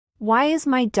Why is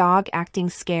my dog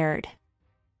acting scared?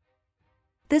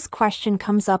 This question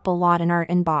comes up a lot in our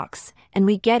inbox, and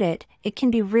we get it. It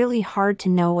can be really hard to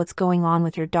know what's going on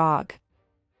with your dog.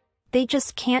 They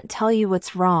just can't tell you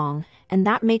what's wrong, and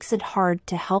that makes it hard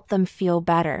to help them feel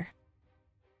better.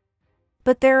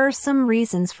 But there are some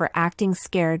reasons for acting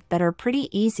scared that are pretty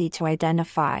easy to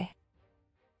identify.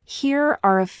 Here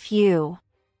are a few.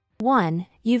 1.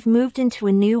 You've moved into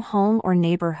a new home or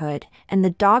neighborhood, and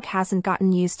the dog hasn't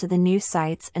gotten used to the new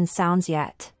sights and sounds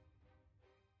yet.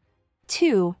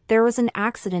 2. There was an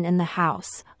accident in the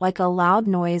house, like a loud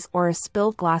noise or a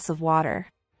spilled glass of water.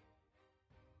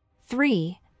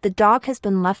 3. The dog has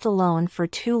been left alone for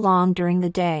too long during the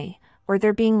day, or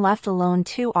they're being left alone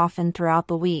too often throughout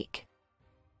the week.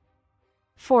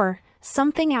 4.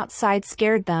 Something outside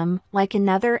scared them, like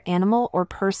another animal or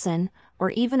person, or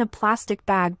even a plastic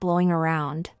bag blowing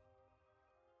around.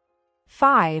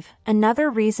 5.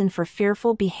 Another reason for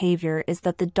fearful behavior is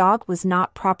that the dog was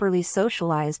not properly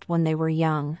socialized when they were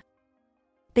young.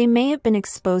 They may have been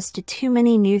exposed to too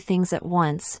many new things at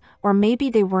once, or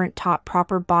maybe they weren't taught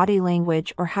proper body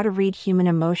language or how to read human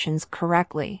emotions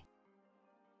correctly.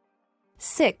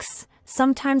 6.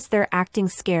 Sometimes they're acting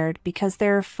scared because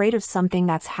they're afraid of something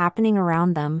that's happening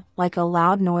around them, like a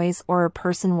loud noise or a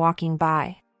person walking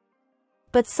by.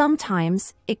 But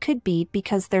sometimes, it could be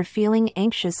because they're feeling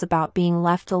anxious about being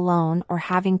left alone or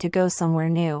having to go somewhere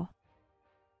new.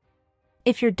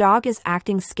 If your dog is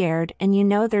acting scared and you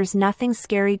know there's nothing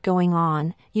scary going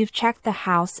on, you've checked the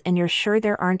house and you're sure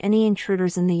there aren't any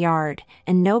intruders in the yard,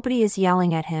 and nobody is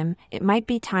yelling at him, it might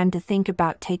be time to think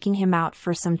about taking him out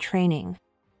for some training.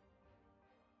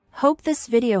 Hope this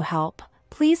video helped.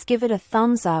 Please give it a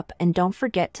thumbs up and don't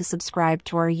forget to subscribe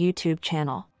to our YouTube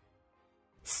channel.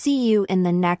 See you in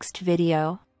the next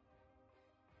video.